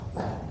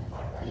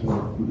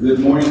Good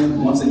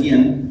morning once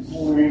again. Good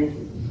morning.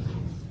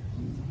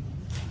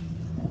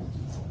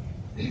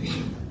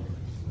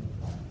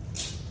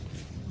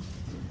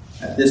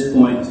 At this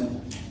point,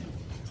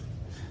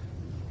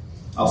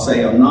 I'll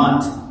say I'm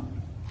not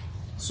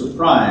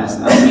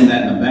surprised. I don't mean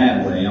that in a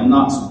bad way. I'm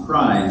not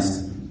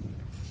surprised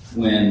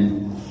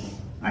when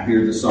I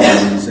hear the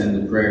songs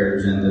and the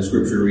prayers and the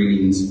scripture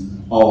readings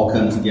all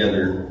come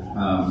together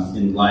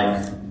in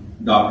like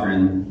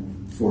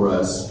doctrine for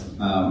us.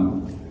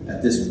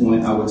 At this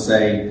point, I would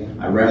say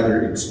I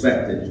rather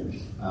expect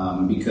it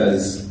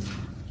because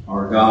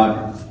our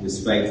God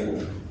is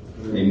faithful.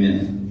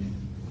 Amen.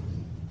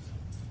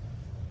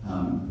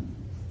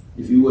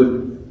 If you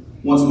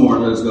would, once more,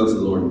 let us go to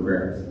the Lord in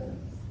prayer.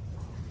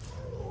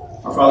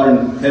 Our Father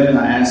in heaven,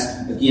 I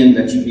ask again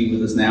that you be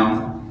with us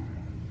now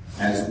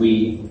as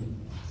we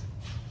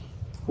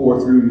pour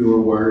through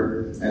your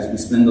word, as we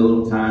spend a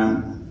little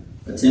time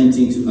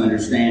attempting to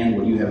understand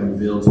what you have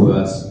revealed to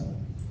us.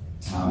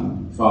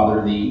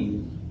 Father,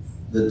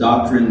 the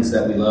doctrines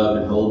that we love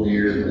and hold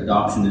dear,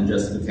 adoption and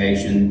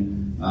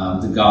justification,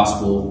 the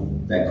gospel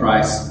that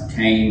Christ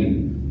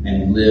came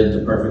and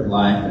lived a perfect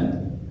life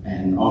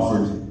and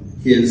offered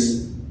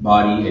his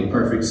body a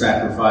perfect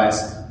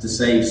sacrifice to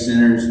save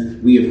sinners.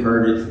 We have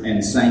heard it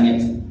and sang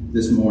it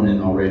this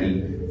morning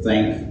already.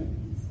 Thank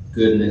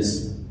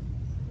goodness.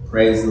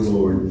 Praise the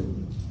Lord.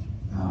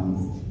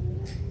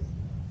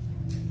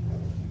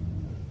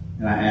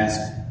 And I ask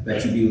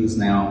that you be with us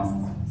now,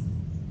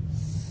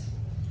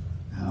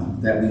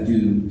 that we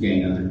do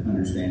gain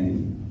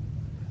understanding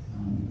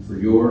for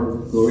your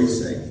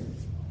glory's sake.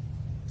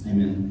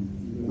 Amen.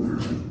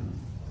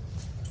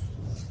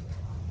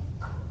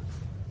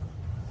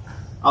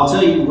 I'll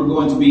tell you, we're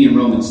going to be in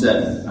Romans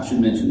 7. I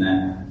should mention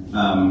that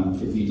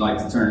if you'd like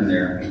to turn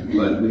there.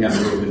 But we have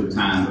a little bit of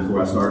time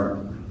before I start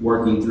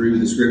working through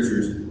the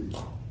scriptures.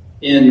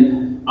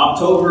 In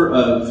October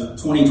of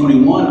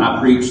 2021, I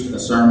preached a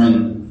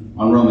sermon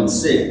on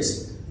Romans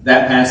 6.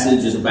 That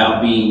passage is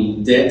about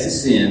being dead to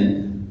sin,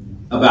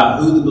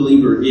 about who the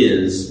believer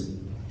is,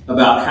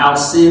 about how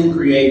sin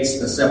creates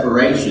a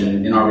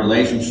separation in our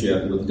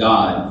relationship with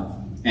God,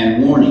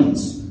 and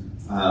warnings.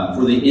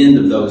 For the end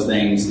of those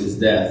things is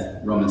death,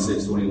 Romans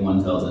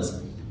 6:21 tells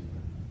us.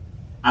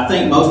 I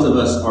think most of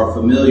us are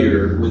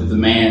familiar with the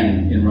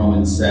man in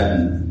Romans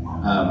 7.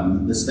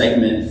 The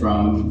statement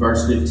from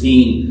verse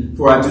 15,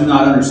 "For I do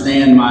not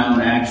understand my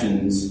own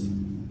actions,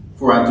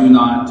 for I do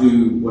not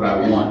do what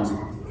I want,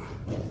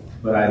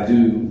 but I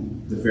do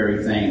the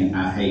very thing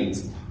I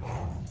hate."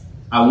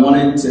 I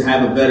wanted to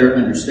have a better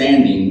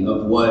understanding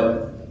of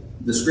what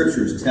the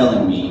scripture is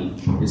telling me,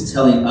 is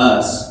telling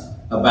us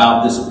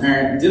about this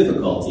apparent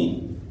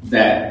difficulty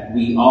that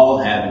we all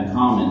have in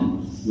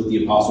common with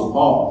the Apostle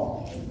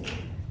Paul.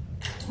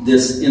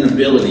 This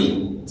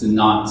inability to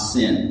not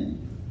sin.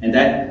 And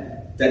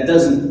that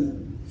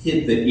doesn't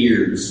hit the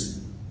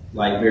ears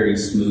like very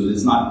smooth.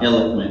 It's not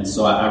eloquent.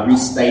 So I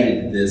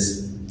restated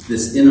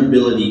this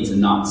inability to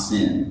not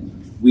sin.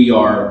 We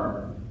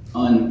are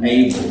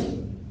unable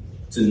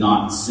to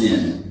not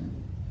sin.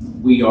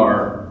 We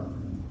are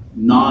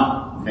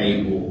not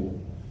able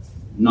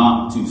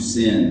not to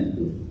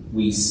sin.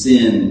 We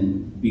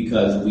sin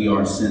because we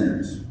are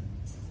sinners.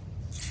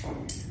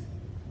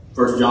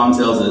 1 John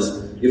tells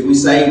us, if we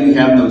say we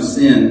have no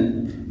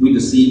sin, we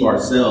deceive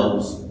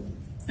ourselves,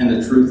 and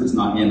the truth is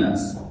not in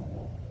us.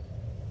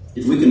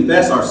 If we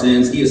confess our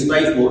sins, he is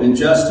faithful and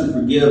just to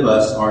forgive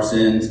us our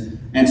sins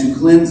and to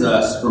cleanse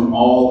us from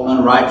all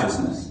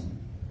unrighteousness.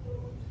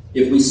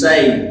 If we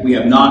say we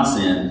have not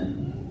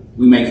sinned,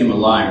 we make him a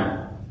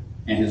liar,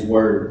 and his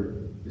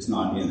word is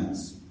not in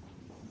us.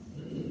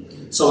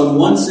 So in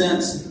one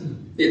sense,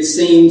 it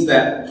seems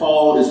that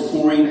Paul is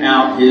pouring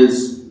out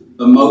his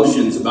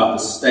emotions about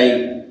the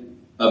state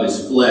of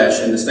his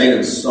flesh and the state of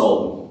his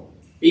soul.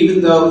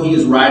 Even though he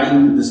is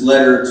writing this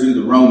letter to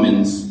the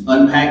Romans,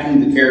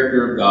 unpacking the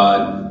character of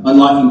God,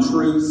 unlocking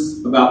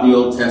truths about the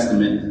Old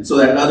Testament so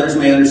that others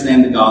may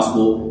understand the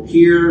gospel,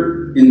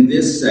 here in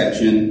this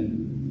section,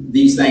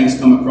 these things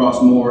come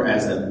across more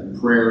as a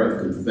prayer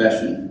of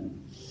confession.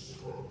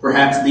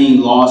 Perhaps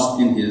being lost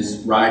in his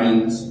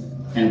writings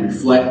and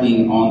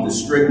reflecting on the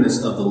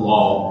strictness of the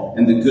law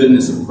and the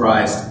goodness of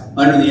Christ,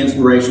 under the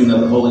inspiration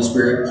of the Holy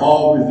Spirit,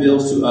 Paul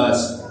reveals to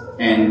us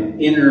an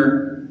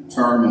inner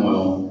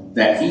turmoil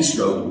that he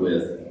struggled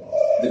with,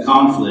 the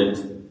conflict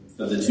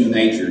of the two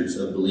natures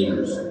of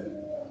believers,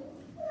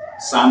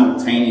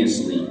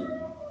 simultaneously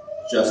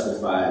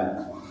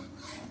justified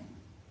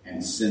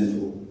and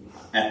sinful,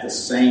 at the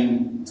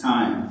same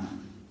time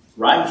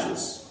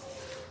righteous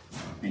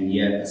and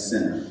yet a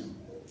sinner.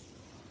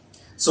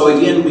 So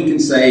again, we can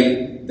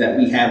say that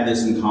we have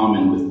this in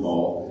common with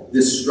Paul,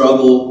 this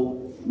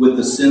struggle with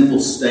the sinful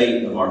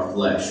state of our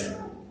flesh.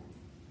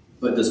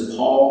 But does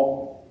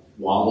Paul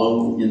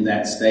wallow in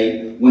that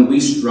state? When we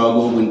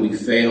struggle, when we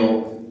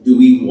fail, do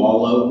we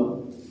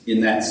wallow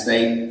in that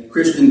state?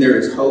 Christian, there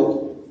is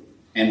hope,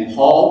 and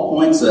Paul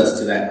points us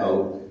to that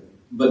hope.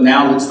 But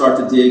now let's start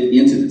to dig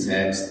into the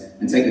text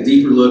and take a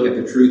deeper look at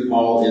the truth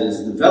Paul is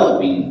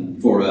developing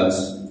for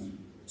us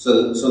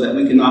so that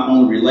we can not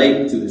only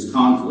relate to his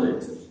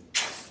conflict,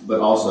 but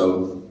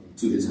also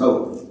to his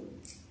hope.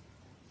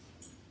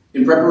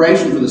 In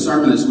preparation for the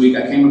sermon this week,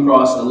 I came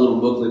across a little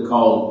booklet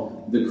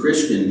called The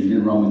Christian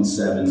in Romans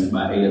 7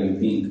 by A.W.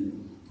 Pink.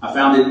 I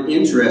found it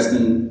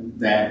interesting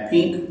that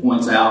Pink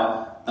points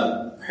out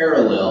a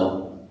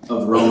parallel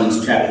of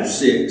Romans chapter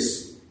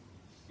 6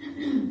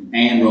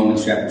 and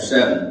Romans chapter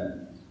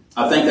 7.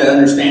 I think that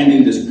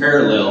understanding this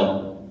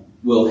parallel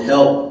will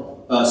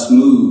help us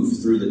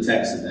move through the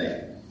text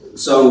today.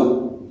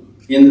 So,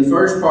 in the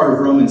first part of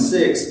Romans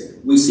 6,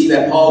 we see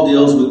that Paul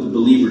deals with the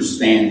believer's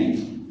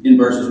standing in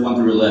verses 1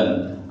 through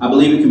 11. I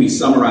believe it can be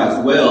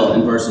summarized well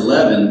in verse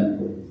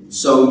 11.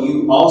 So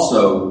you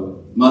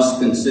also must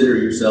consider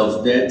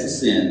yourselves dead to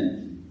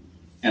sin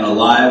and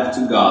alive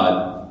to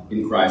God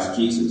in Christ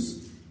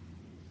Jesus.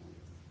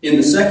 In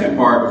the second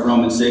part of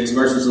Romans 6,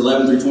 verses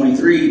 11 through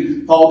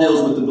 23, Paul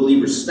deals with the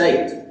believer's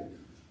state.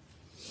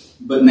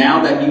 But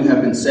now that you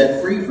have been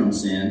set free from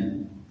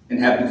sin and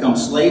have become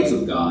slaves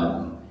of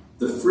God,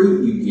 the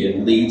fruit you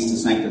get leads to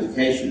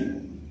sanctification,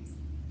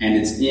 and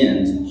its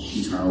end,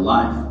 eternal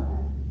life.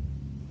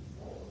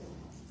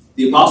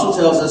 The apostle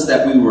tells us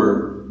that we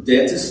were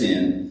dead to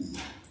sin,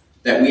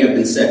 that we have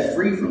been set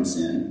free from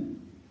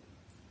sin.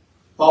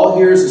 Paul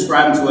here is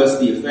describing to us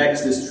the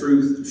effects this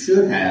truth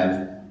should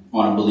have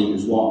on a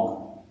believer's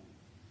walk.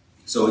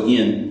 So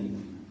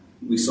again,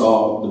 we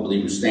saw the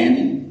believer's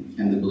standing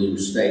and the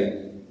believer's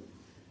state.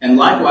 And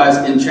likewise,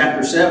 in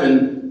chapter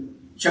 7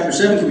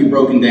 can be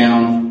broken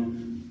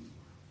down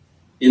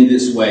in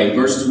this way.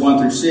 Verses 1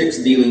 through 6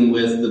 dealing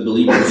with the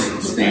believer's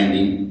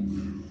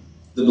standing,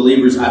 the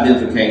believer's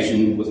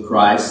identification with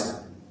Christ,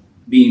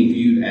 being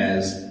viewed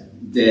as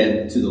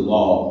dead to the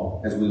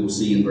law, as we will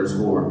see in verse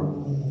 4.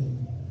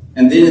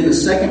 And then in the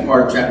second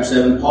part of chapter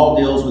 7, Paul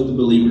deals with the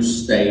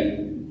believer's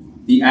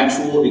state, the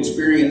actual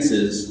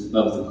experiences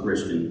of the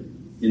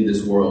Christian in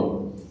this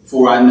world.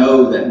 For I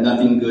know that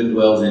nothing good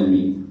dwells in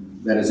me,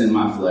 that is in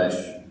my flesh,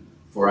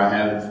 for I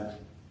have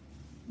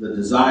the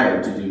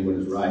desire to do what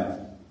is right,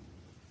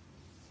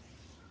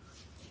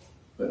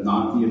 but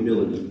not the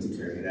ability to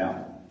carry it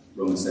out.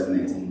 Romans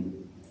 7:18.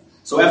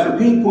 So after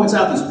Pink points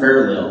out these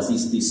parallels,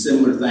 these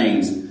similar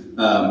things,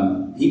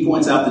 he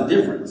points out the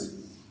difference.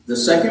 The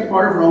second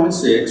part of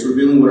Romans 6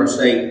 revealing what our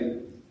state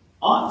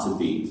ought to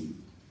be,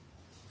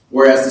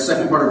 whereas the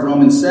second part of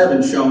Romans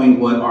 7 showing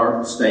what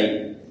our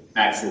state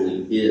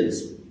actually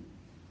is.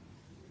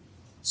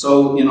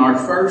 So in our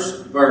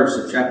first verse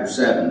of chapter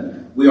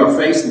 7, we are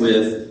faced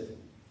with,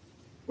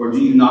 or do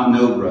you not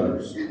know,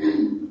 brothers?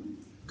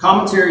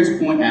 Commentaries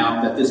point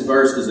out that this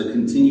verse is a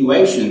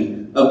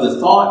continuation of the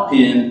thought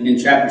penned in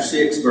chapter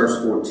 6,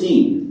 verse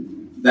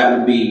 14. That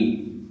would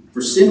be,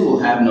 for sin will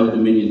have no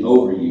dominion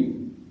over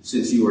you,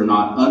 since you are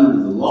not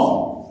under the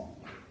law,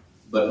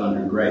 but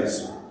under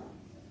grace.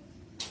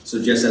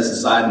 So just as a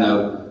side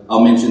note,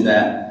 I'll mention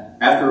that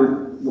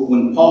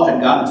when Paul had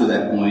gotten to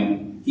that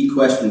point, he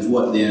questions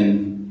what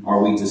then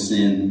are we to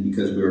sin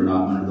because we are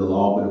not under the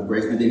law, but of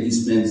grace. And then he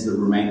spends the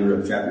remainder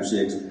of chapter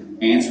 6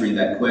 answering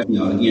that question.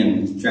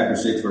 Again, chapter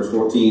 6, verse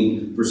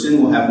 14, for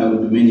sin will have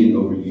no dominion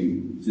over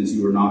you, since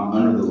you are not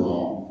under the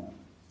law,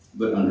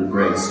 but under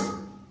grace.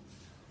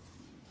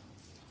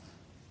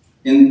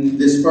 In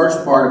this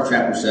first part of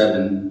chapter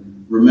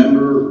 7,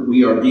 remember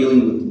we are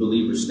dealing with the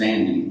believer's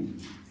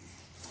standing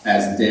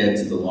as dead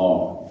to the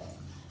law.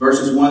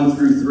 Verses 1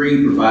 through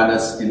 3 provide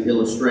us an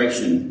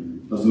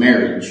illustration of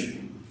marriage,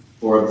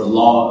 or of the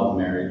law of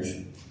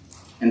marriage.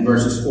 And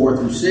verses 4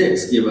 through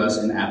 6 give us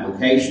an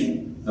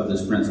application of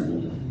this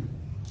principle.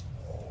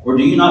 Or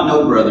do you not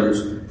know,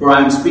 brothers, for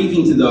I am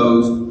speaking to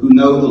those who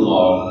know the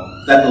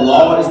law, that the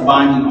law is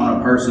binding on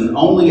a person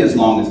only as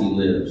long as he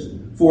lives.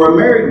 For a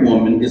married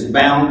woman is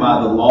bound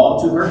by the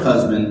law to her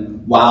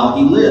husband while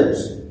he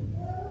lives.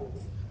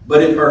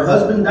 But if her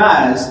husband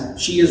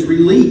dies, she is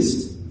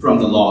released from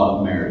the law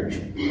of marriage.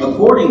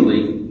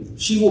 Accordingly,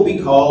 she will be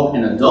called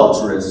an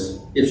adulteress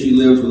if she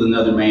lives with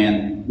another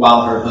man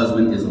while her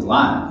husband is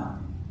alive.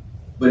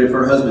 But if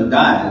her husband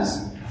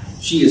dies,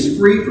 she is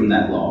free from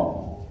that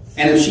law.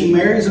 And if she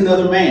marries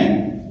another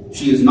man,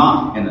 she is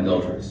not an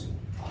adulteress.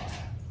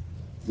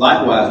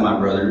 Likewise, my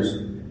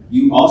brothers,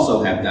 you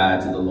also have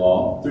died to the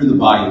law through the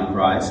body of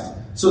Christ,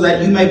 so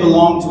that you may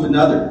belong to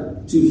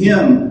another, to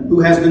him who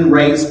has been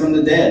raised from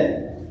the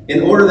dead,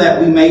 in order that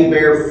we may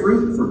bear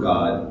fruit for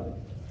God.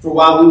 For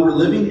while we were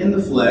living in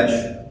the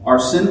flesh, our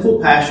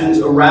sinful passions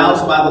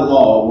aroused by the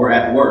law were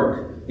at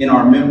work in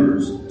our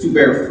members to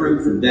bear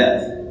fruit for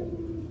death.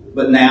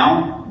 But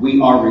now we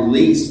are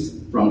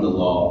released from the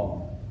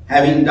law,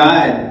 having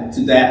died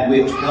to that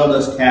which held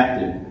us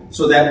captive,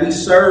 so that we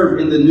serve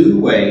in the new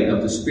way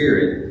of the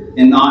Spirit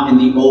and not in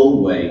the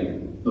old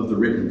way of the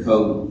written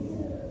code.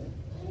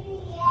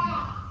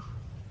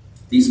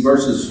 These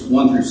verses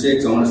 1 through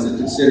 6, I want us to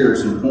consider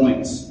some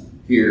points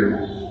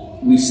here.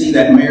 We see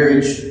that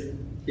marriage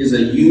is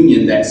a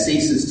union that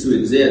ceases to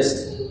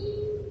exist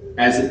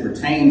as it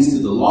pertains to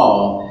the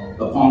law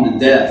upon the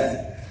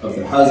death of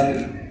the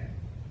husband.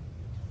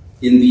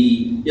 In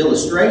the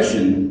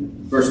illustration,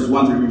 verses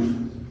 1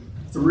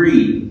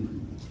 3,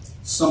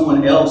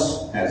 someone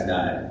else has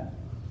died.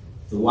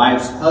 The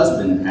wife's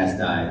husband has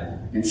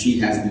died, and she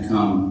has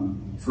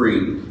become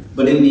free.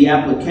 But in the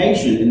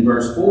application, in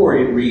verse 4,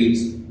 it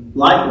reads,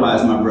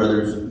 likewise, my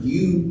brothers,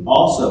 you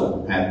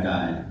also have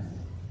died.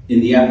 In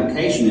the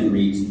application, it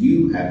reads,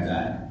 you have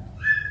died.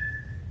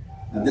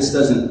 Now, this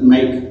doesn't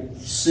make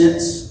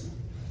sense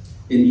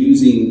in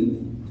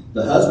using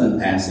the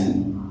husband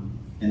passing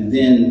and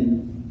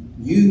then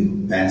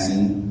you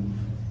passing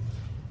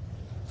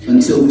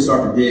until we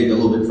start to dig a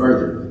little bit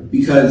further.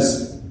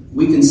 Because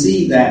we can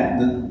see that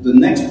the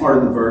next part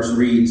of the verse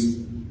reads,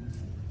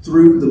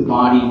 through the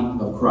body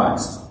of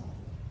Christ.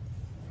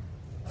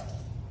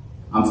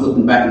 I'm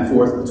flipping back and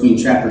forth between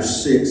chapter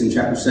 6 and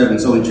chapter 7.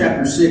 So in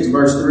chapter 6,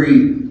 verse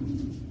 3,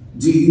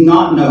 do you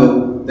not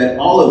know that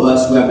all of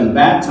us who have been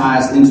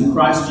baptized into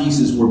Christ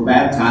Jesus were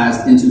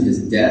baptized into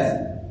his death?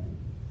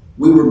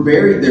 We were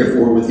buried,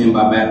 therefore, with him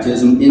by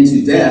baptism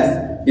into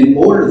death, in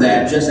order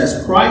that, just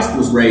as Christ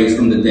was raised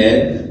from the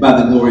dead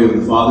by the glory of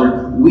the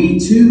Father, we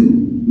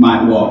too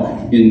might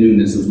walk in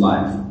newness of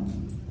life.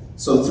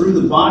 So through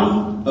the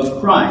body of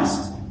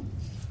Christ,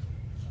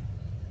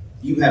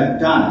 you have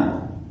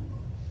died.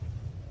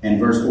 And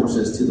verse 4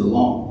 says, to the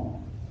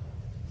law,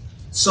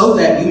 so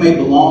that you may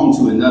belong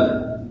to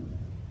another,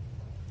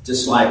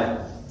 just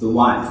like the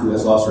wife who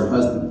has lost her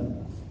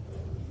husband.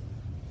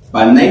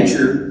 By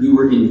nature, you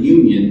were in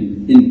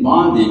union, in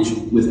bondage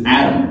with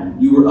Adam.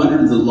 You were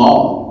under the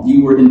law.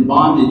 You were in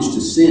bondage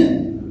to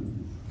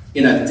sin.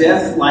 In a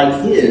death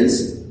like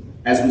his,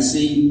 as we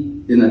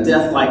see in a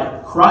death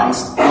like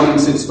Christ,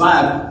 Romans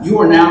 6:5, you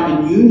are now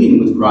in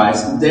union with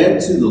Christ,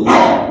 dead to the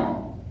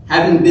law,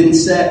 having been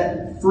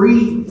set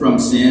free from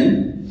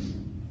sin,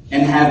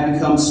 and have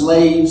become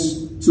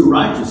slaves to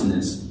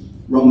righteousness.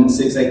 Romans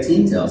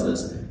 6:18 tells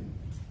us.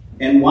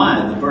 And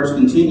why? The verse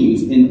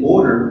continues, in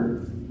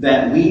order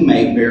that we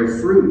may bear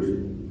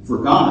fruit for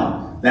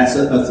God. That's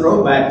a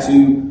throwback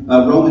to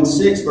Romans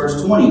 6,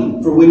 verse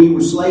 20. For when you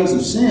were slaves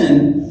of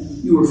sin,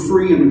 you were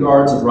free in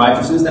regards of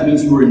righteousness. That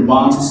means you were in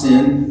bond to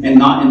sin and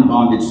not in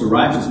bondage to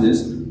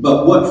righteousness.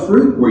 But what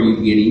fruit were you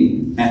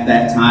getting at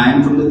that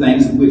time from the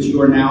things of which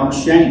you are now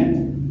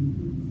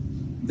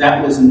ashamed?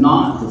 That was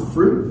not the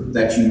fruit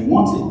that you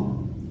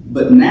wanted.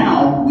 But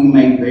now we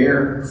may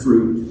bear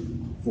fruit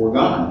for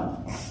God.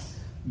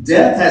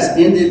 Death has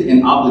ended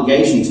in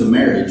obligation to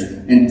marriage,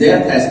 and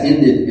death has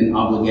ended in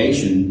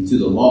obligation to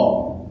the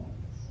law.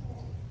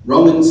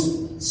 Romans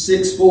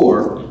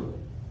 6:4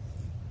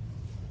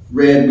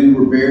 read, we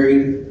were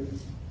buried,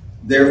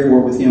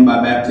 therefore, with him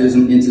by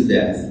baptism into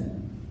death,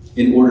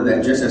 in order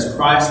that just as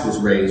Christ was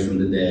raised from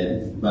the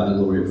dead by the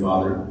glory of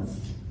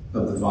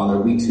the Father,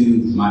 we too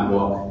might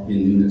walk in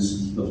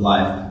newness of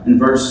life. And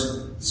verse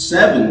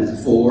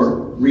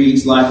 7:4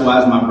 reads,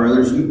 likewise, my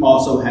brothers, you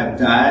also have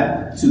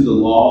died to the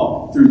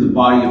law through the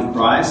body of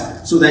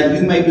Christ, so that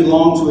you may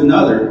belong to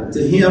another,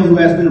 to him who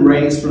has been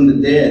raised from the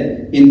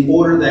dead, in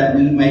order that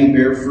we may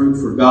bear fruit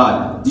for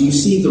God. Do you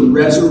see the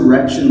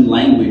resurrection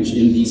language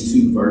in these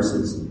two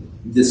verses?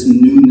 This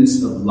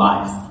newness of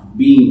life,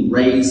 being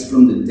raised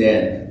from the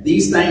dead.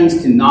 These things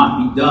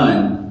cannot be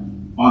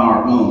done on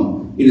our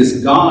own. It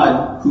is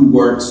God who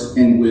works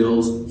and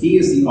wills. He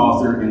is the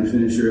author and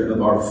finisher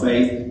of our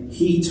faith.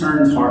 He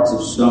turns hearts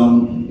of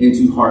stone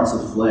into hearts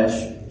of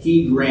flesh.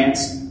 He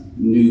grants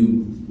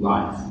new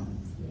life.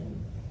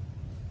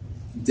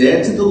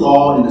 Dead to the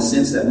law in the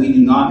sense that we do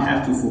not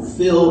have to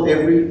fulfill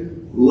every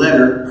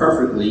letter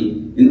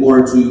perfectly in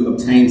order to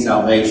obtain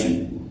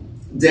salvation.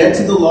 Dead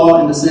to the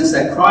law in the sense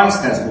that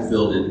Christ has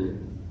fulfilled it,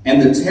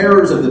 and the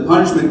terrors of the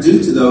punishment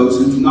due to those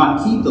who do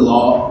not keep the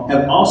law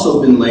have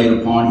also been laid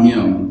upon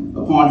him,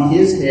 upon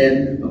his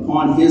head,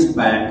 upon his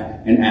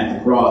back, and at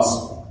the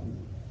cross.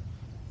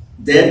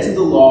 Dead to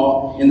the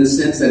law in the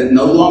sense that it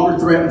no longer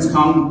threatens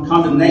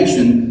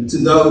condemnation to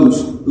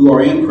those who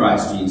are in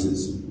Christ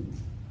Jesus.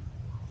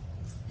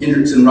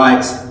 Hendrickson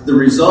writes, the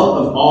result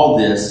of all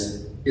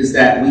this is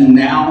that we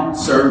now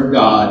serve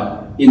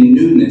God in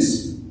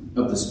newness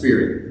of the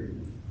Spirit,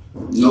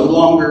 no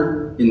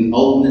longer in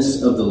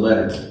oldness of the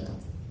letter.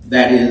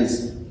 That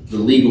is the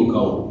legal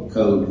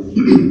code.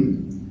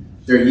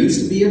 There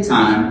used to be a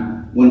time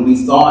when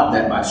we thought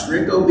that by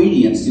strict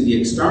obedience to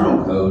the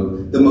external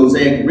code, the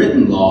Mosaic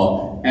written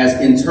law, as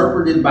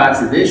interpreted by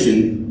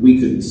tradition, we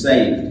could be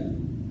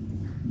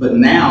saved. But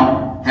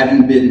now,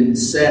 having been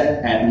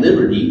set at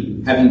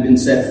liberty, having been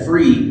set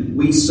free,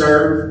 we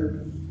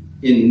serve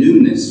in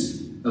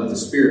newness of the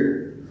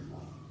Spirit.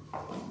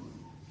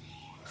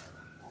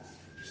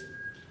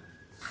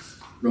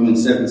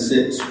 Romans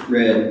 7:6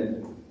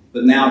 read,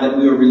 but now that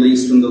we are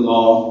released from the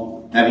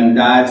law, having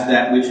died to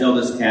that which held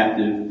us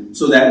captive,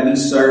 so that we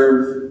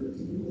serve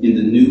in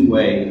the new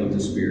way of the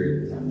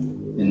Spirit,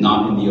 and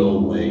not in the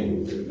old way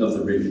of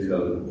the written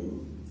code.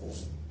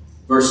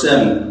 Verse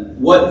 7,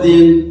 what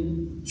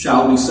then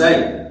shall we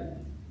say?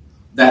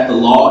 That the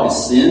law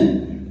is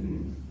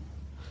sin?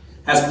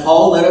 Has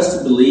Paul led us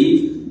to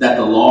believe that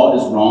the law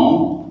is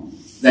wrong?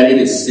 That it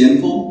is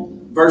sinful?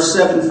 Verse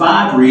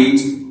 7:5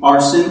 reads, our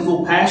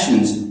sinful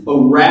passions,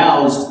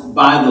 aroused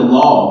by the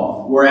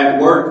law, were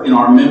at work in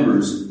our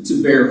members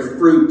to bear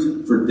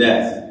fruit for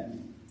death.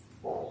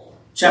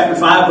 Chapter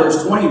 5,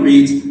 verse 20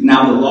 reads,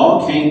 "Now the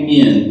law came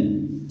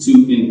in to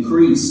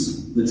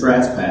increase the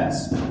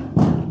trespass."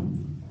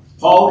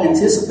 Paul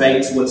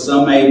anticipates what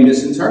some may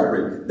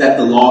misinterpret, that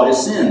the law is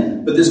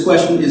sin. But this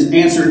question is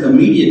answered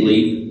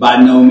immediately,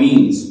 by no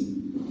means.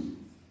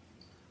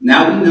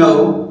 Now we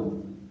know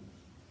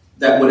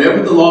that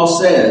whatever the law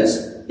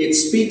says, it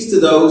speaks to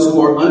those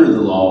who are under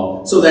the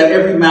law, so that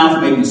every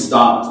mouth may be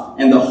stopped,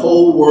 and the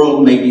whole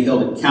world may be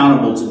held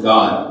accountable to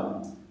God.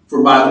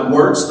 For by the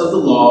works of the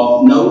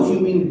law, no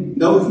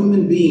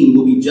human being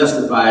will be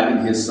justified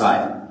in his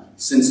sight,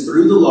 since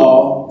through the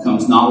law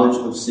comes knowledge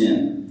of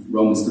sin.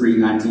 Romans 3,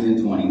 19 and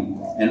 20.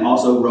 And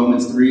also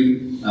Romans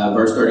 3,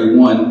 verse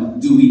 31.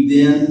 Do we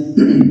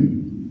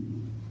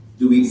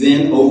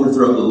then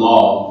overthrow the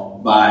law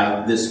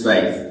by this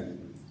faith?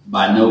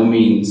 By no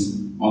means.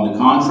 On the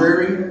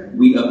contrary,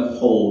 we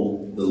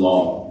uphold the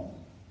law.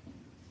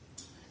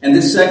 And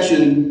this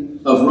section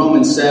of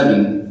Romans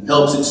 7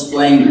 helps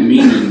explain the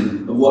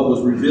meaning of what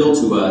was revealed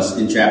to us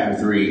in chapter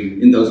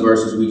 3, in those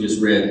verses we just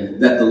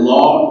read, that the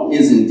law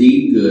is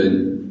indeed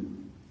good,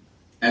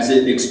 as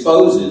it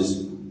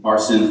exposes our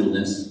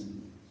sinfulness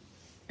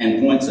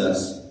and points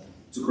us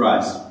to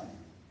Christ.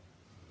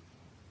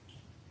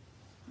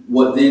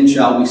 What then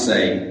shall we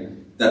say?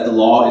 That the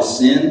law is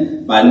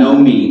sin? By no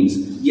means.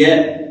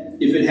 Yet,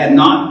 if it had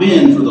not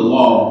been for the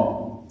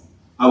law,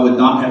 I would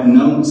not have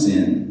known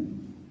sin.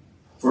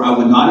 For I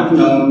would not have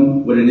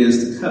known what it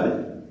is to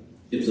covet,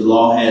 if the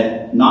law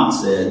had not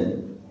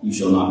said, "You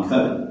shall not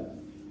covet."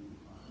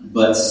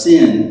 But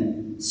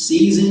sin,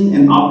 seizing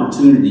an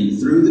opportunity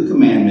through the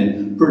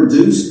commandment,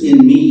 produced in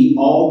me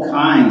all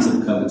kinds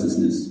of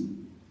covetousness.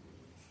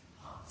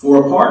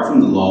 For apart from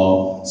the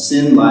law,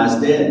 sin lies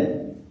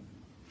dead.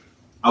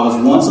 I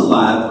was once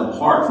alive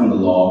apart from the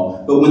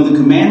law, but when the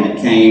commandment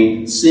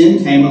came,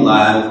 sin came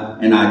alive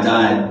and I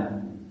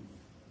died.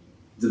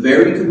 The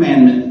very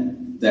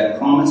commandment that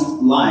promised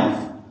life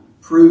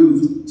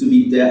proved to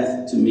be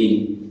death to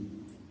me.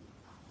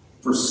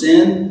 For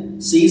sin,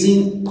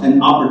 seizing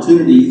an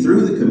opportunity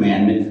through the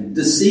commandment,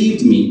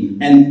 deceived me,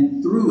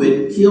 and through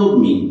it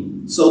killed me.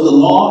 So the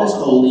law is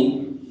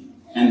holy,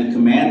 and the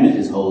commandment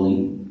is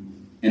holy,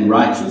 and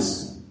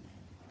righteous,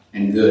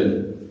 and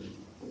good.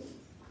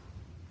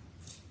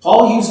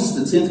 Paul uses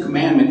the 10th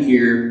commandment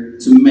here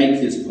to make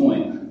his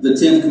point. The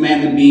 10th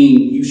commandment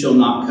being, "You shall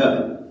not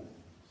covet."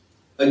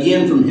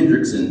 Again from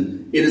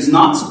Hendrickson, it is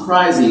not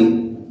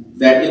surprising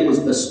that it was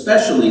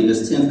especially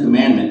this 10th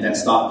commandment that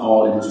stopped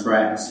Paul in his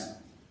tracks.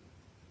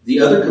 The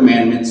other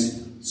commandments,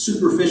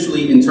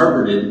 superficially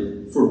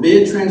interpreted,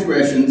 forbid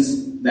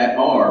transgressions that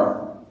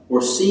are,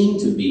 or seem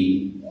to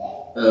be,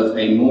 of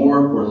a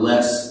more or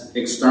less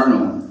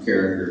external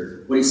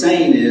character. What he's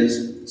saying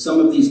is, some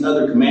of these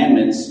other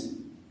commandments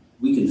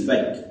we can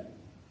fake.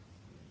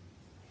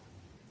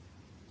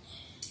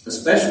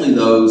 Especially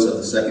those of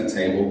the second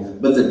table,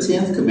 but the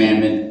 10th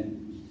commandment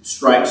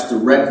strikes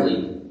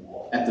directly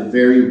at the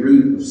very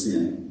root of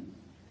sin,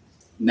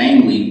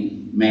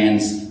 namely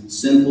man's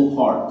sinful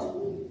heart,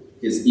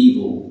 his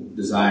evil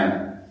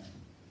desire.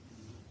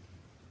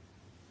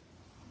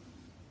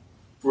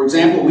 For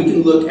example, we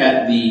can look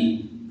at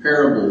the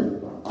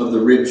parable of the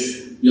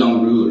rich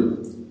young ruler.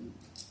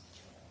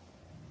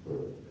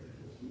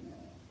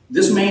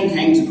 This man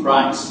came to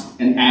Christ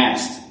and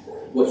asked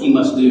what he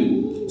must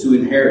do to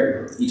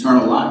inherit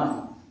eternal life.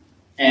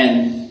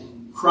 And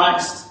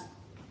Christ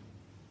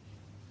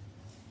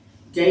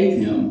gave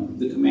him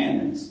the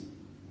commandments.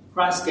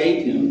 Christ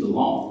gave him the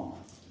law.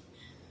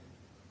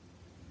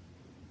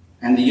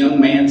 And the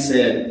young man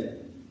said,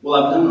 "Well,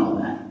 I've done all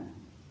that.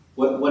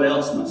 What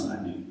else must I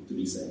do to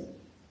be saved?"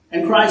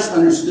 And Christ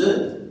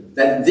understood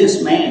that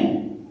this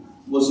man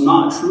was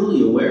not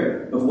truly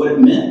aware of what it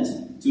meant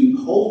to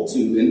hold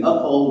to and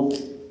uphold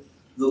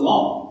the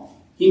law.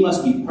 He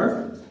must be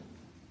perfect.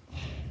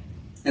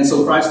 And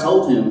so Christ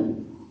told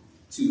him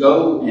to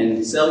go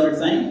and sell your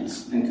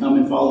things and come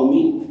and follow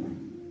me,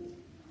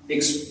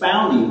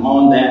 expounding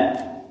on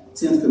that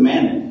 10th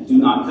commandment, do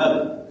not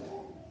covet.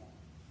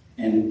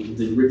 And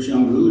the rich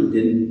young ruler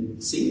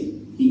didn't see it.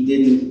 He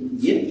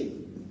didn't get it.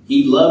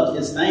 He loved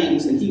his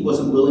things and he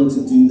wasn't willing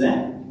to do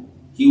that.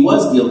 He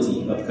was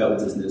guilty of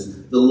covetousness.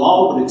 The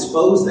law would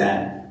expose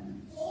that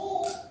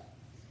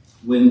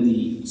when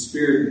the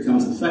Spirit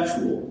becomes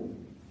effectual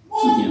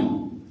to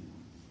him.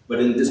 But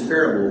in this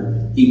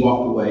parable, he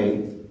walked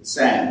away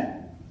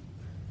sad.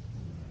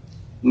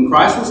 When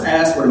Christ was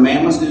asked what a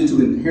man must do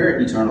to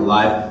inherit eternal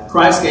life,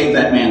 Christ gave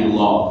that man the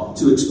law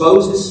to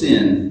expose his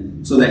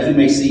sin so that he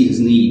may see his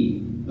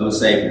need of a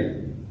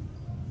Savior.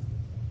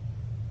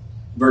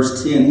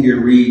 Verse 10 here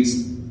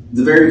reads,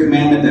 "The very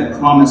commandment that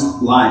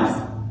promised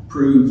life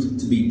proved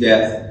to be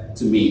death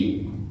to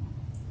me."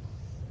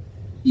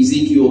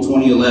 Ezekiel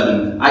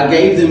 20:11, "I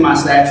gave them my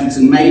statutes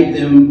and made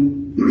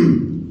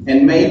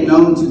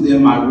known to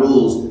them my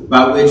rules,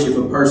 by which if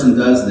a person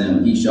does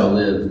them, he shall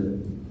live."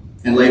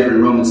 And later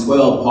in Romans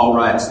 12, Paul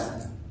writes,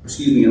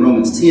 in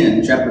Romans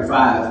 10, chapter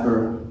 5,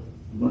 or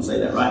I'm going to say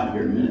that right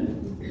here in a minute.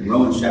 In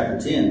Romans chapter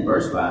 10,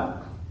 verse 5.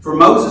 For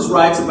Moses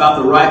writes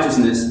about the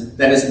righteousness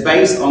that is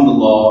based on the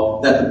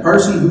law, that the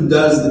person who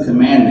does the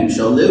commandment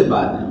shall live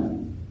by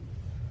them.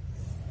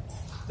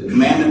 The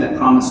commandment that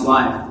promised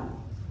life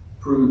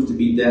proved to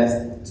be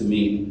death to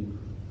me.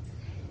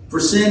 For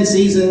sin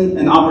seizing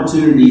an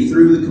opportunity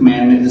through the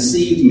commandment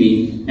deceived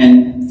me,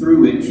 and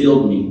through it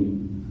killed me.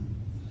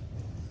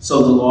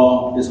 So the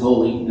law is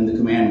holy, and the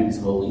commandment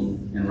is holy,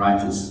 and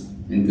righteous,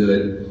 and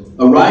good.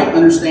 A right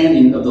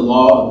understanding of the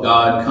law of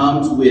God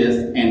comes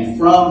with and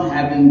from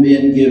having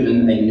been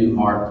given a new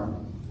heart.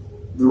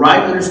 The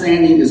right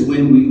understanding is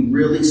when we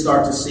really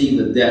start to see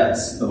the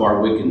depths of our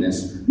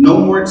wickedness. No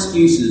more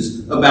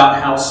excuses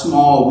about how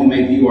small we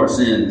may view our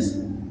sins.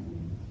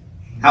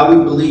 How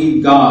we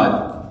believe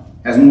God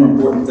has more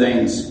important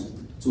things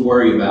to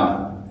worry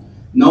about.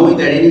 Knowing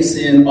that any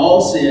sin,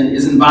 all sin,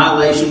 is in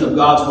violation of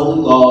God's holy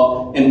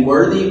law and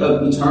worthy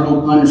of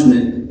eternal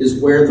punishment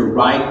is where the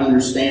right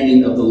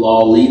understanding of the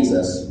law leads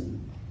us.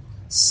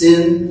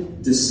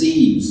 Sin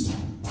deceives,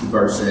 the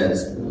verse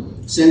says.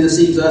 Sin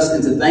deceives us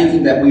into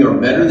thinking that we are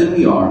better than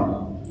we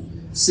are.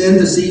 Sin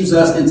deceives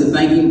us into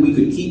thinking we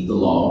could keep the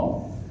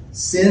law.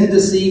 Sin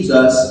deceives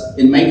us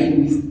in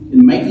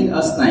making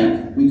us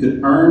think we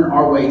could earn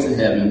our way to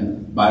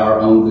heaven by our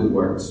own good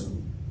works.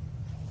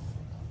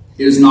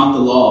 It is not the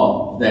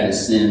law that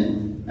is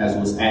sin, as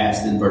was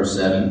asked in verse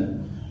 7.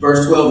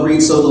 Verse 12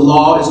 reads, so the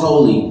law is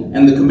holy,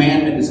 and the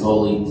commandment is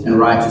holy, and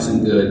righteous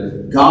and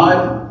good.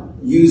 God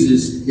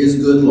uses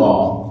his good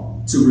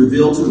law to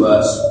reveal to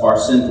us our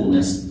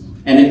sinfulness,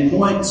 and it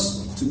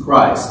points to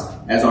Christ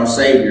as our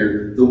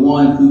Savior, the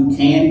one who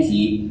can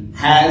keep,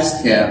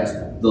 has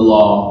kept the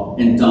law,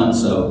 and done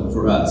so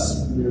for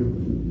us.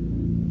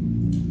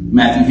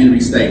 Matthew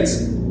Henry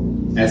states,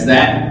 as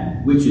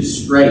that which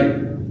is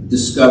straight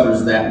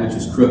discovers that which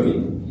is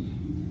crooked,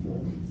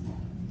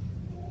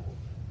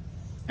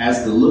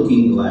 as the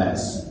looking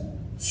glass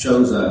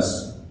shows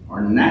us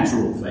our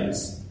natural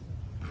face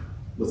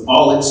with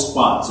all its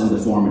spots and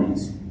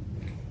deformities,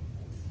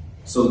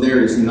 so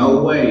there is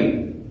no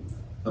way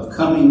of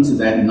coming to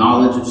that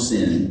knowledge of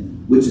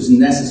sin which is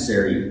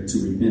necessary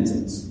to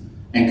repentance,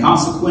 and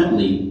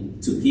consequently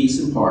to peace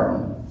and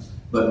pardon,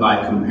 but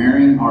by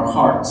comparing our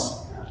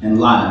hearts and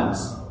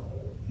lives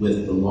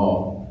with the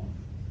law.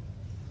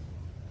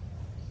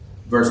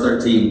 Verse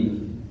 13,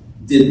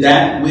 did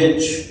that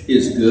which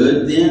is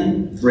good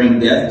then bring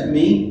death to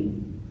me?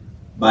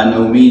 By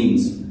no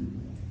means.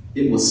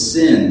 It was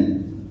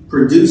sin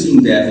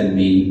producing death in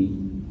me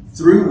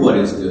through what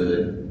is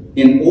good,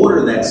 in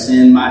order that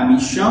sin might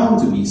be shown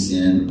to be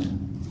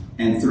sin,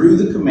 and through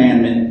the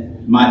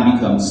commandment might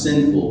become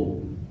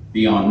sinful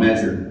beyond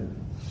measure.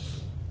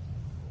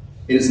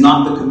 It is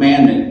not the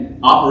commandment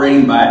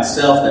operating by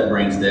itself that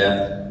brings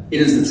death. It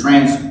is the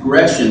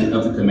transgression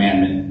of the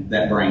commandment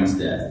that brings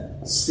death.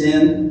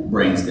 Sin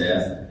brings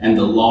death, and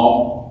the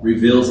law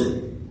reveals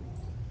it.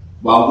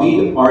 While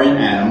we are in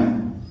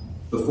Adam,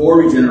 before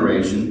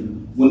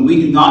regeneration, when we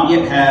do not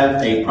yet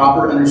have a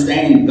proper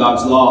understanding of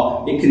God's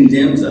law, it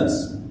condemns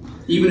us.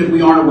 Even if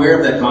we aren't aware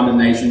of that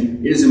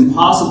condemnation, it is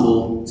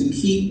impossible to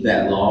keep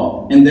that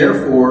law, and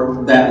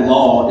therefore that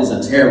law is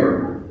a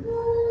terror.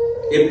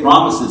 It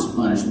promises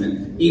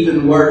punishment.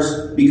 Even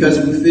worse,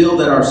 because we feel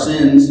that our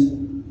sins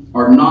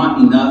are not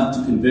enough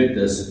to convict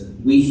us,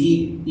 we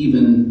heap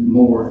even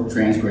more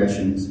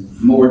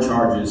transgressions, more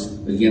charges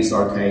against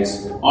our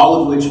case,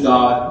 all of which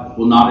God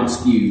will not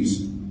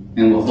excuse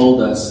and will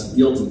hold us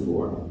guilty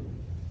for.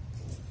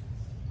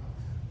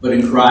 But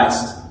in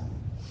Christ,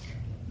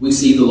 we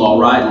see the law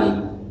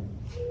rightly,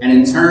 and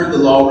in turn the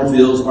law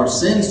reveals our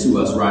sins to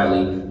us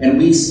rightly, and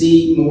we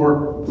see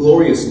more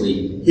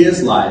gloriously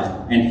his life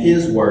and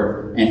his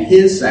work and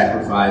his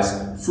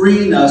sacrifice,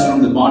 freeing us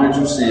from the bondage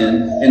of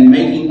sin and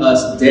making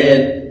us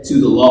dead to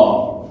the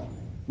law.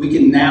 We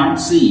can now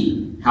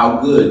see how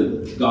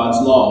good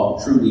God's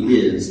law truly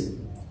is,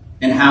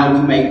 and how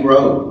we may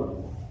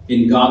grow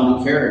in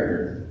godly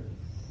character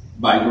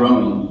by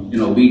growing in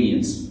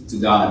obedience to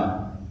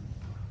God.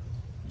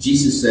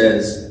 Jesus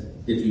says,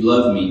 if you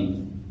love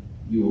me,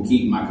 you will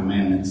keep my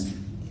commandments.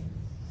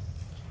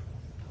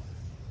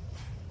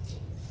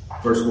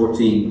 Verse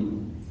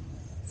 14,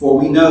 for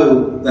we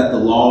know that the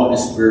law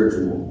is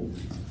spiritual,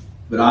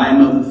 but I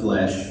am of the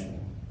flesh,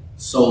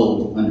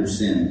 sold under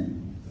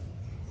sin.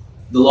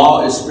 The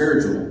law is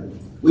spiritual.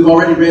 We've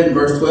already read in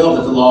verse 12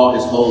 that the law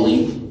is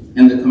holy,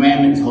 and the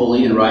commandment is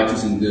holy and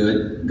righteous and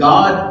good.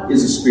 God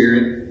is a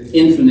spirit,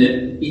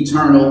 infinite,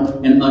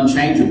 eternal, and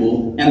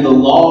unchangeable, and the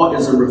law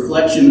is a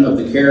reflection of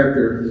the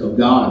character of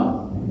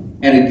God.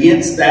 And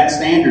against that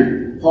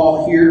standard,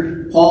 Paul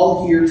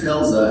here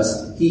tells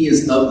us he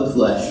is of the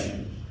flesh,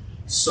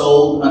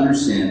 sold under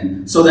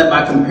sin, so that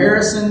by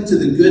comparison to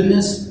the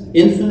goodness,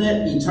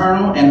 infinite,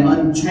 eternal, and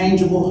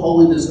unchangeable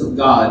holiness of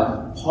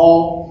God,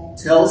 Paul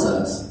tells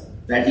us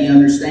that he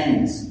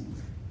understands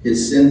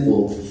his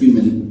sinful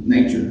human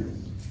nature.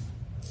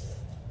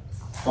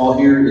 Paul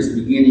here is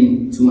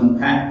beginning to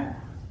unpack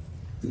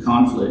the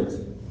conflict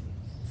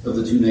of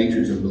the two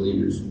natures of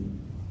believers,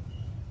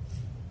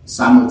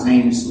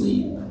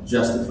 simultaneously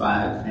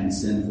justified and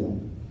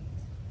sinful,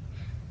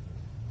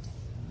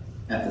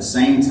 at the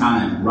same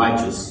time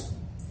righteous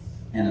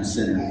and a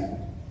sinner.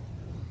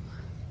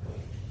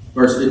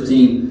 Verse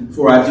 15,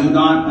 for I do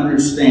not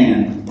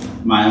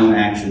understand my own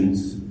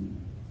actions,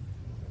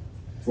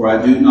 for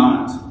I do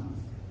not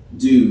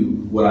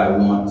do what I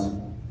want,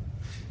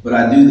 but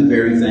I do the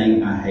very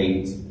thing I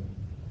hate.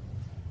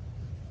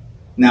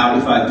 Now,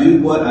 if I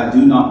do what I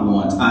do not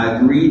want, I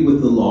agree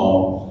with the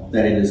law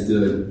that it is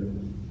good.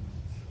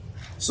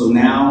 So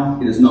now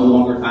it is no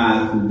longer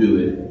I who do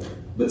it,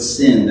 but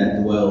sin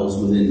that dwells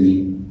within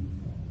me.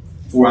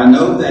 For I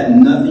know that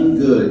nothing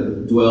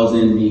good dwells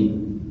in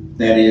me,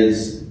 that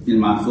is, in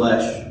my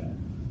flesh.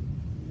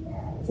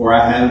 For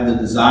I have the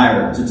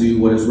desire to do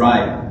what is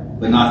right,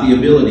 but not the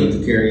ability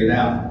to carry it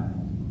out.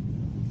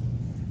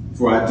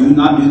 For I do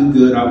not do the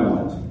good I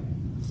want,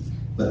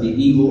 but the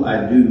evil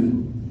I do.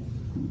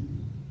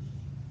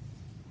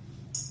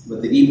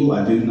 But the evil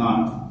I do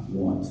not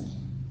want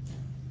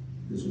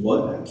is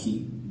what I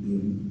keep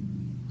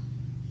doing.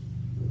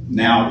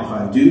 Now, if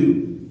I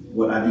do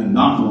what I do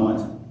not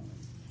want,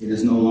 it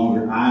is no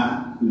longer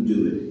I who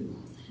do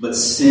it, but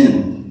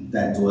sin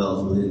that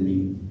dwells within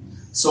me.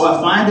 So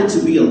I find it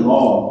to be a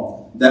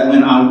law that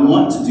when I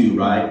want to do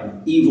right,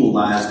 evil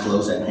lies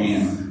close at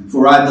hand.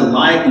 For I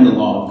delight in the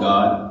law of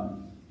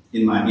God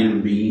in my inner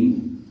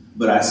being,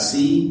 but I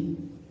see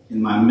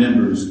in my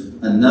members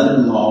another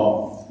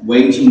law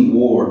waging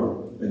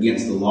war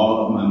against the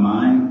law of my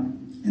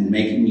mind and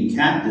making me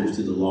captive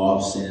to the law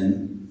of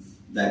sin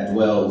that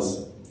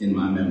dwells in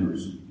my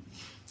members.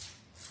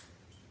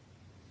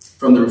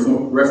 From the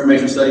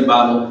Reformation Study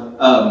Bible,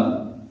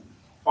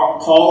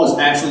 Paul is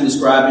actually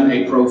describing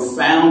a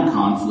profound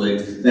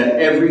conflict that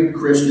every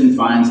Christian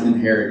finds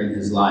inherent in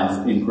his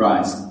life in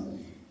Christ.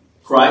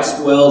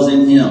 Christ dwells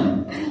in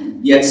him,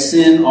 yet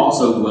sin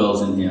also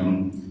dwells in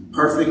him.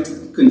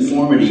 Perfect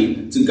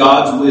conformity to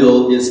God's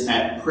will is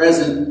at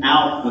present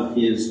out of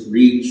his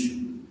reach.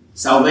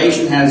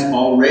 Salvation has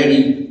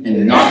already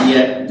and not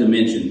yet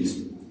dimensions.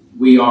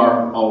 We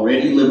are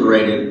already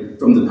liberated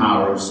from the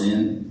power of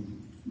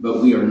sin,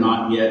 but we are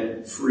not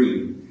yet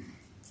free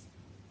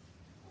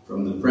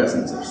from the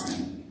presence of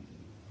sin.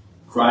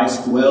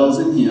 Christ dwells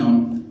in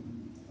him,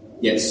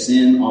 yet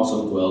sin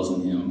also dwells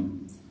in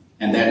him.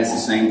 And that is the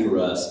same for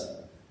us.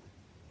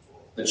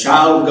 A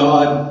child of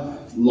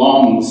God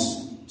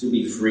longs to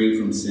be free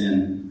from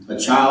sin. A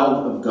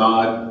child of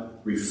God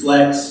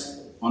reflects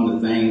on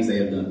the things they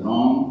have done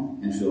wrong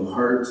and feel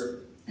hurt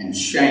and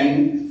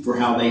shame for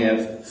how they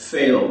have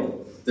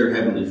failed their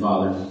Heavenly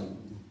Father,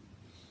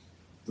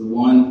 the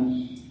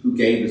one who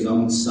gave his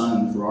own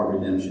Son for our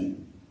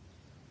redemption.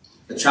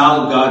 A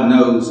child of God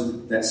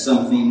knows that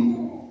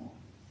something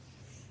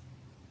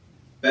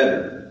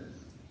better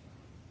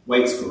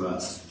waits for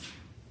us.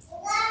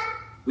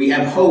 We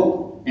have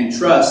hope and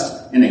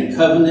trust in a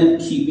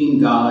covenant-keeping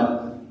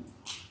God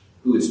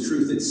who is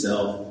truth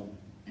itself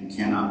and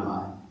cannot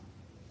lie.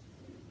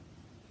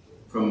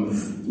 From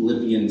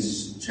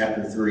Philippians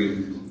chapter 3.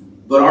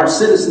 But our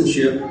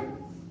citizenship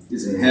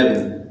is in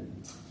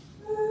heaven,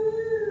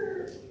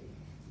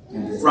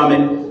 and from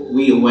it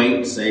we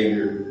await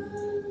Savior,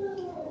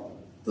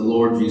 the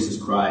Lord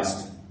Jesus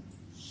Christ,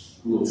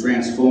 who will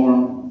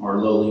transform our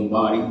lowly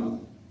body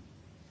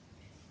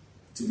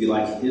to be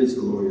like his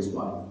glorious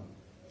body,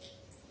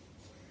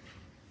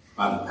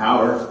 by the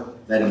power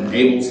that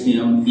enables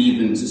him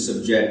even to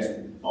subject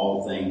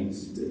all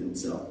things to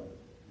himself.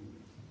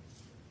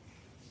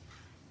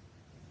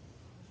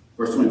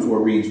 Verse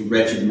 24 reads,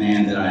 wretched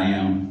man that I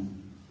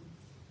am,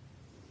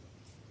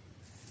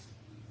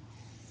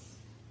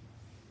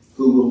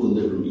 who will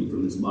deliver me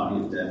from this body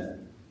of death?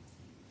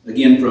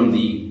 Again, from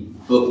the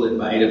booklet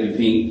by A.W.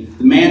 Pink,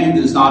 the man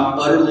who does not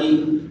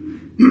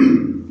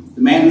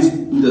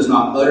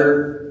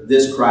utter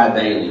this cry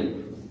daily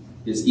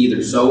is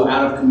either so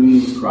out of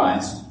communion with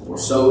Christ, or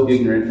so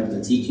ignorant of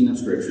the teaching of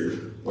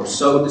Scripture, or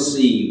so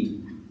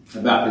deceived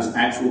about his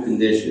actual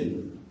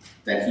condition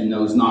that he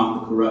knows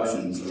not the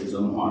corruptions of his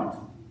own heart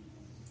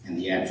and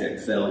the abject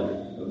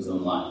failure of his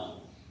own life.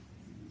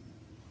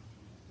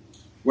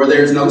 Where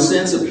there is no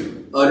sense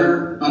of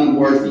utter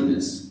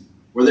unworthiness,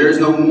 where there is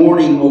no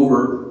mourning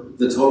over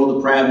the total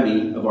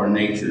depravity of our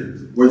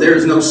nature, where there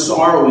is no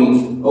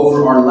sorrowing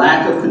over our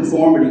lack of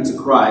conformity to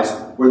Christ,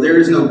 where there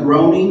is no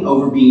groaning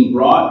over being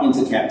brought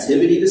into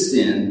captivity to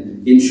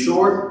sin, in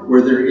short,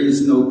 where there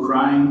is no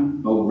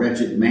crying, O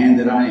wretched man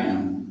that I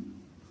am,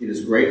 it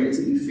is greatly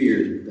to be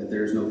feared that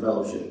there is no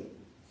fellowship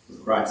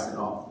with Christ at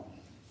all.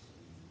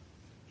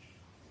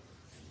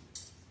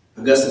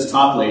 Augustus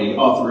Toplady,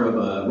 author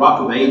of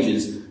Rock of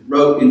Ages,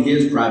 wrote in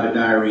his private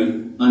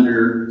diary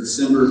under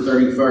December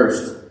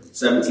 31st,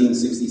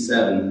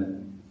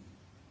 1767,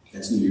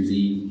 that's New Year's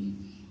Eve.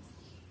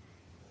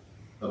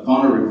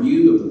 Upon a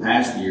review of the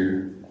past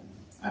year,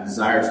 I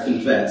desire to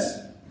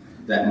confess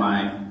that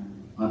my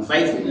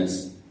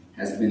unfaithfulness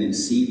has been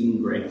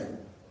exceeding great.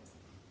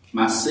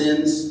 My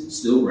sins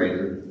still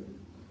greater,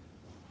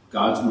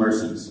 God's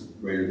mercies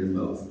greater than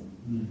both.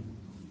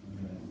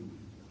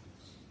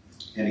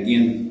 And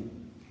again,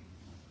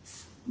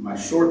 my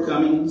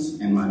shortcomings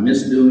and my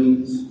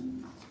misdoings,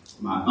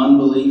 my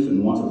unbelief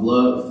and want of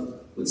love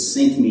would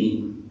sink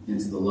me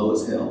into the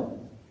lowest hell.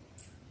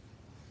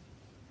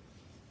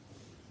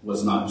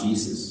 Was not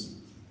Jesus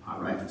my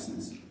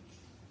righteousness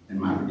and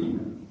my Redeemer?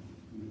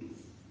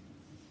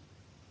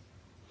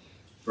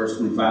 Verse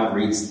 25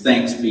 reads,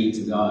 "Thanks be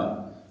to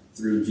God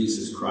through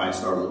Jesus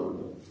Christ our Lord.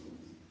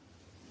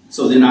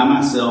 So then I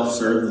myself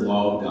serve the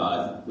law of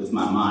God with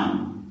my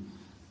mind,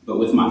 but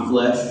with my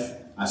flesh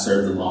I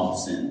serve the law of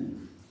sin."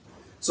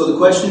 So the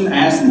question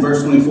asked in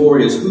verse 24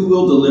 is, who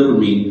will deliver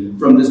me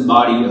from this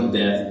body of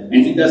death?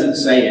 And he doesn't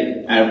say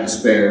it out of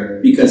despair,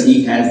 because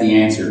he has the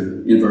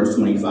answer in verse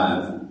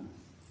 25.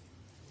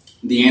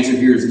 The answer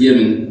here is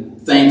given,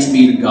 "Thanks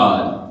be to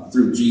God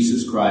through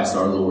Jesus Christ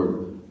our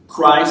Lord."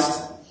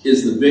 Christ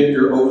is the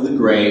victor over the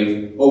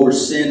grave, over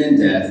sin and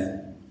death.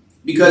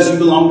 Because you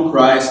belong to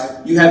Christ,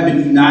 you have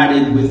been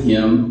united with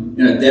him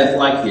in a death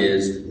like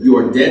his. You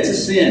are dead to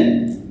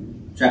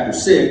sin, chapter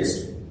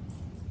 6,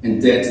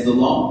 and dead to the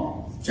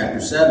law, chapter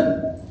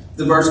 7.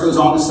 The verse goes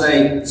on to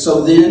say,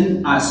 "So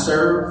then I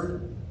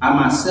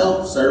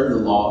myself serve the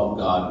law of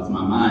God with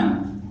my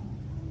mind."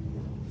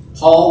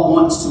 Paul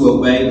wants to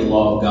obey the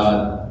law of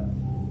God.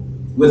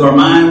 With our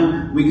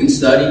mind, we can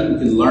study, we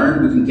can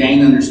learn, we can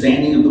gain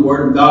understanding of the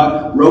Word of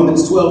God.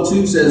 Romans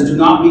 12:2 says, "Do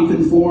not be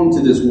conformed to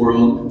this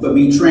world, but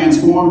be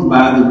transformed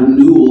by the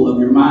renewal of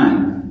your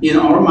mind." In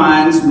our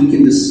minds, we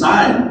can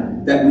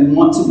decide that we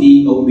want to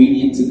be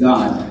obedient to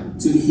God,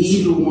 to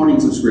heed the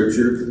warnings of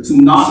Scripture, to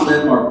not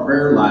let our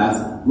prayer life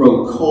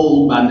grow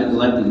cold by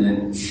neglecting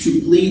it,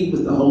 to plead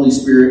with the Holy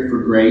Spirit for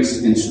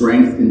grace and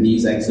strength in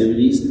these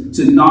activities,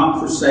 to not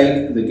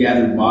forsake the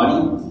gathered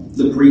body,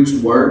 the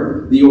preached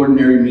word, the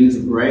ordinary means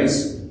of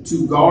grace,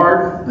 to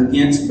guard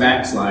against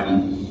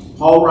backsliding.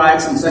 Paul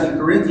writes in 2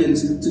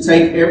 Corinthians to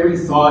take every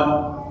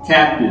thought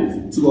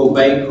captive, to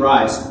obey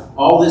Christ.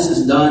 All this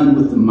is done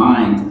with the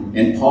mind,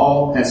 and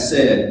Paul has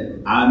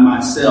said, "I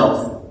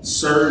myself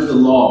serve the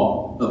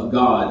law of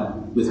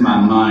God with my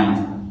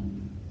mind."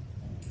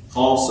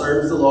 Paul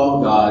serves the law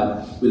of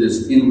God with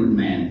his inward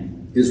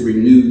man, his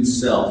renewed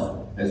self,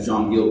 as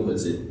John Gill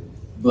puts it.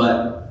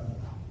 But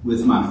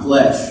with my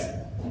flesh,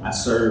 I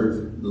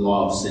serve the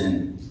law of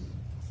sin.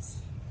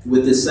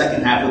 With this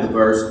second half of the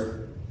verse,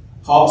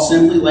 Paul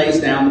simply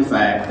lays down the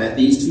fact that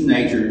these two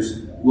natures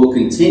will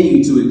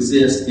continue to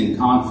exist in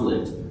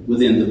conflict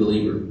within the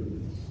believer.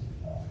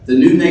 The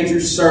new nature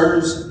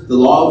serves the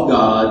law of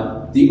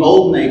God. The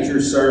old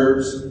nature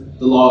serves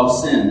the law of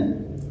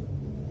sin.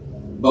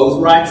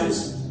 Both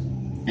righteous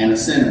and a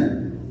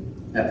sinner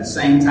at the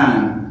same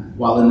time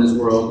while in this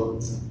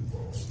world.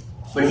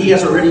 But he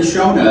has already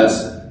shown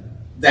us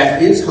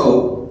that his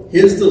hope,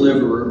 his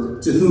deliverer,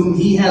 to whom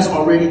he has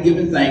already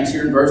given thanks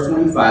here in verse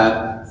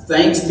 25,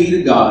 "Thanks be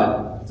to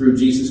God through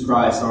Jesus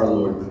Christ our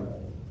Lord."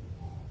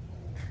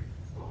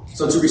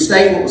 So to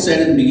restate what was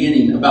said in the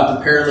beginning about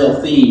the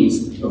parallel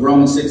themes of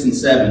Romans 6 and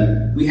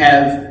 7, we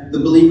have the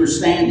believer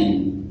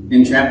standing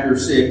in chapter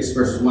 6,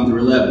 verses 1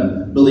 through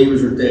 11.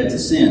 Believers are dead to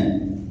sin.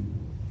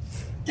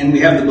 And we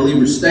have the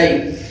believer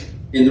state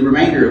in the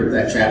remainder of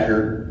that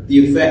chapter the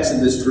effects of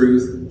this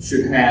truth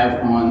should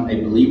have on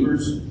a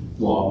believer's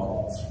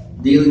walk,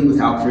 dealing with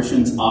how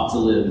Christians ought to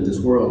live in this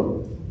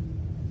world.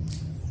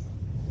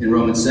 In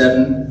Romans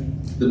 7,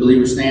 the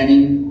believer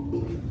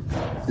standing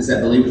is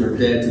that believers are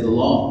dead to the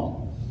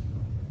law.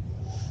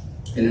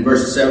 And in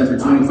verses 7 through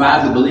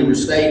 25, the believer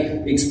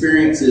state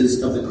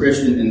experiences of the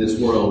Christian in this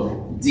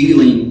world,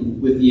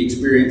 dealing with the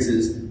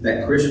experiences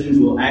that Christians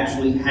will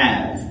actually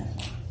have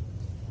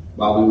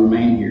while we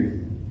remain here.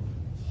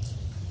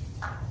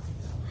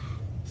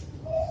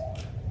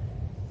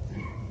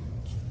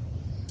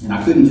 And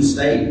I couldn't just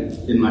stay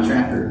in my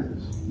chapter,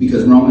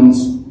 because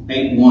Romans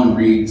 8:1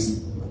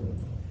 reads,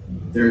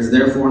 "There is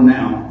therefore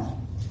now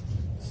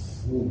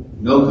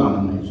no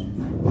condemnation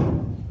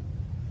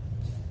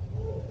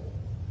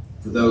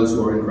for those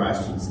who are in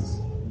Christ Jesus."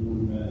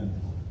 Amen.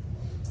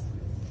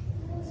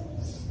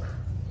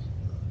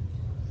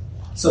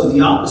 So the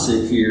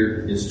opposite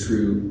here is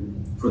true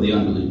for the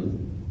unbeliever.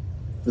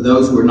 For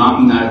those who are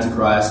not united to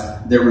Christ,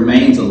 there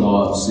remains a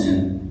law of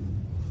sin,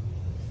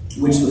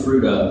 which the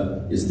fruit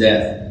of is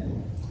death.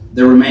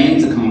 There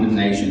remains a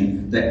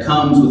condemnation that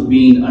comes with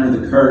being under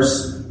the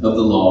curse of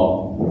the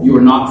law. You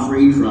are not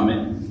freed from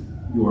it.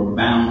 You are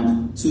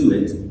bound to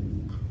it,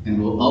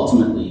 and will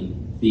ultimately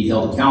be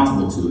held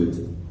accountable to it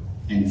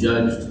and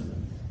judged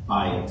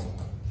by it.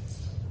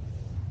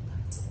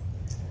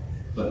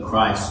 But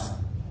Christ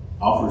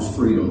offers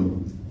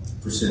freedom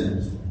for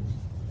sinners.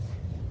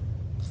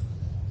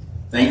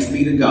 Thanks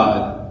be to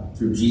God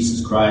through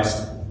Jesus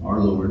Christ our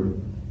Lord.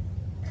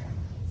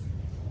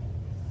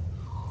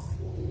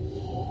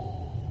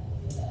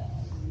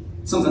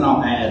 Something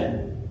I'll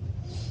add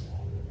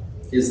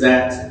is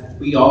that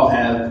we all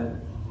have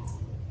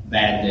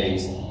bad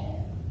days.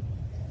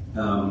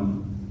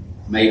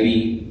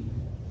 Maybe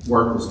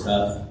work was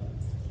tough.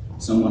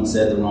 Someone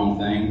said the wrong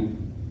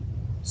thing.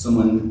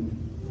 Someone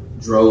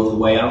drove the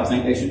way I don't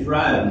think they should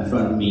drive in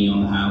front of me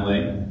on the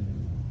highway.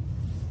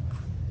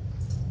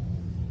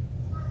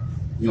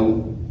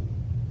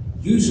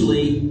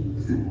 Usually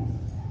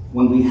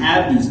when we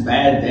have these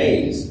bad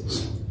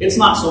days, it's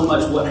not so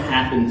much what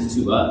happens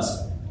to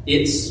us.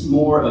 It's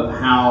more of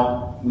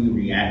how we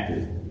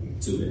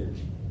reacted to it.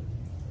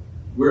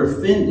 We're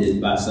offended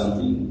by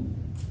something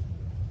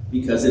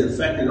because it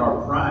affected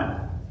our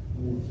pride.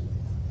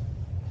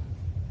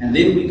 And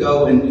then we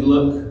go and we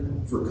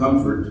look for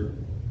comfort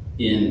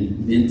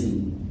in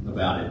venting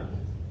about it.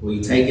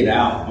 We take it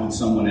out on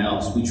someone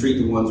else. We treat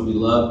the ones we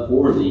love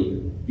poorly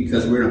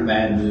because we're in a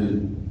bad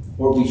mood,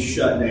 or we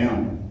shut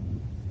down.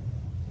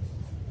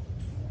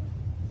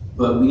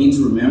 But we need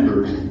to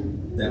remember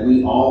that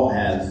we all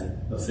have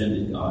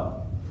offended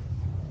God.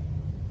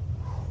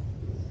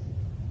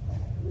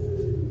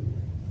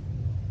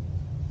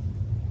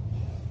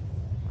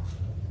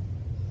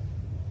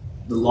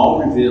 The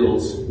law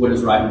reveals what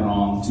is right and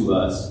wrong to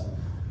us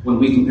when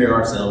we compare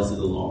ourselves to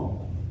the law.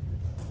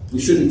 We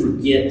shouldn't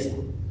forget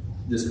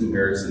this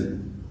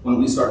comparison when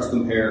we start to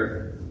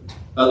compare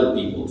other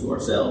people to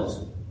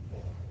ourselves.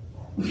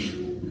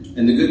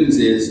 And the good news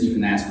is you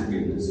can ask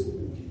forgiveness.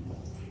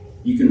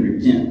 You can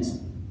repent.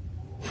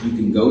 You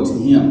can go to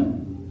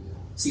Him.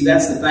 See,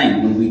 that's the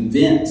thing. When we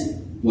vent,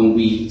 when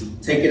we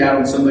take it out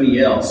on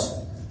somebody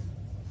else,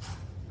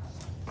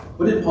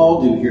 what did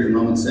Paul do here in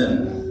Romans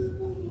 7?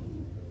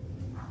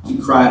 He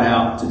cried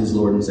out to his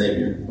Lord and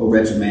Savior, "O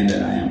wretched man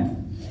that I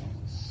am."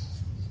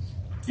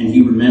 And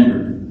he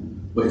remembered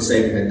what his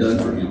Savior had done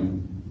for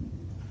him.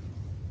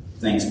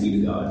 Thanks be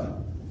to God.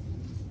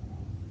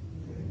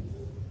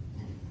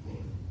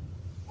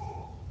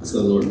 Let's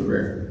go to the Lord in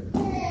prayer.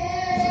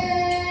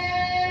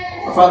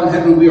 Our Father in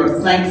heaven, we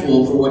are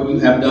thankful for what you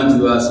have done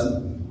to us.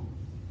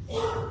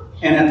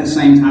 And at the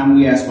same time,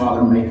 we ask,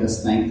 Father, make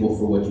us thankful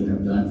for what you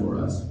have done for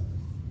us.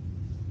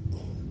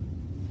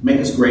 Make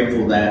us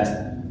grateful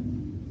that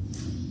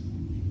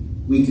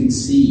we can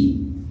see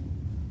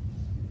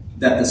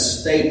that the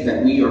state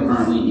that we are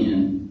currently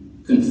in,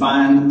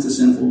 confined to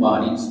sinful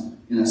bodies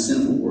in a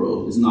sinful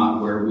world, is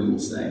not where we will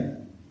stay.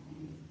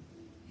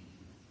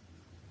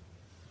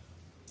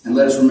 And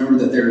let us remember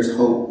that there is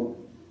hope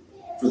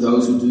for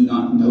those who do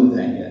not know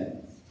that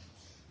yet.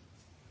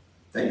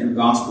 That your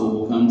gospel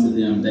will come to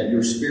them, that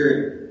your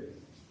Spirit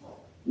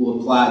will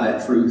apply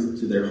that truth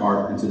to their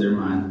heart and to their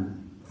mind.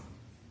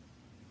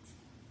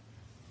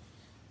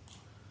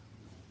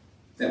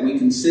 That we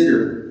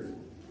consider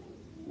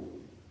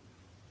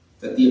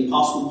that the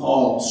Apostle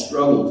Paul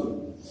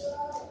struggled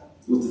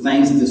with the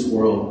things of this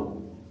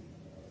world,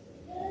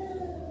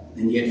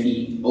 and yet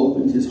he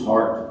opened his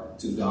heart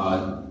to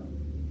God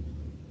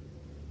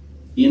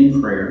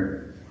in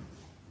prayer,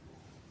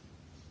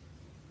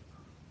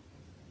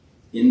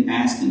 in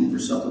asking for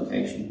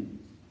supplication.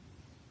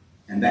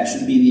 And that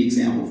should be the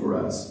example for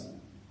us.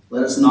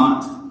 Let us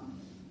not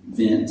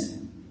vent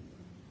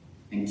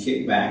and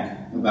kick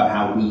back about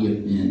how we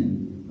have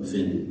been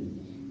offended.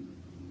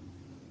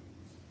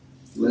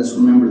 Let us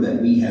remember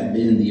that we have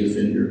been the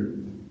offender,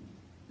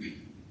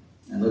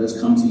 and let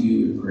us come to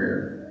you in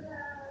prayer.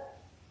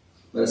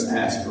 Let us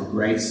ask for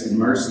grace and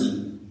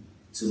mercy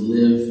to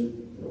live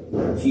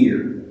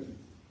here,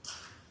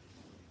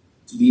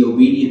 to be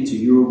obedient to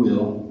your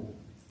will,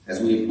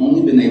 as we have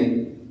only been made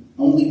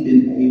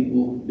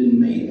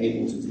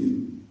able to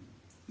do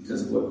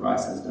because of what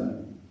Christ has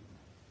done.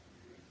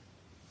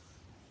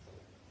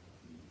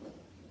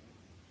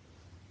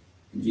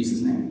 In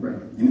Jesus' name we pray.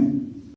 Amen.